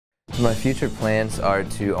My future plans are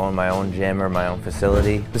to own my own gym or my own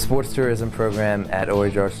facility. The sports tourism program at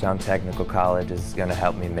Horry-Georgetown Technical College is going to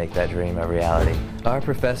help me make that dream a reality. Our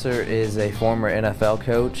professor is a former NFL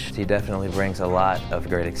coach. He definitely brings a lot of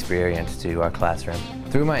great experience to our classroom.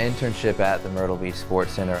 Through my internship at the Myrtle Beach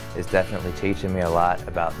Sports Center is definitely teaching me a lot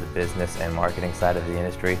about the business and marketing side of the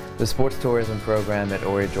industry. The sports tourism program at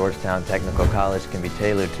Horry-Georgetown Technical College can be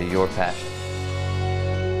tailored to your passion.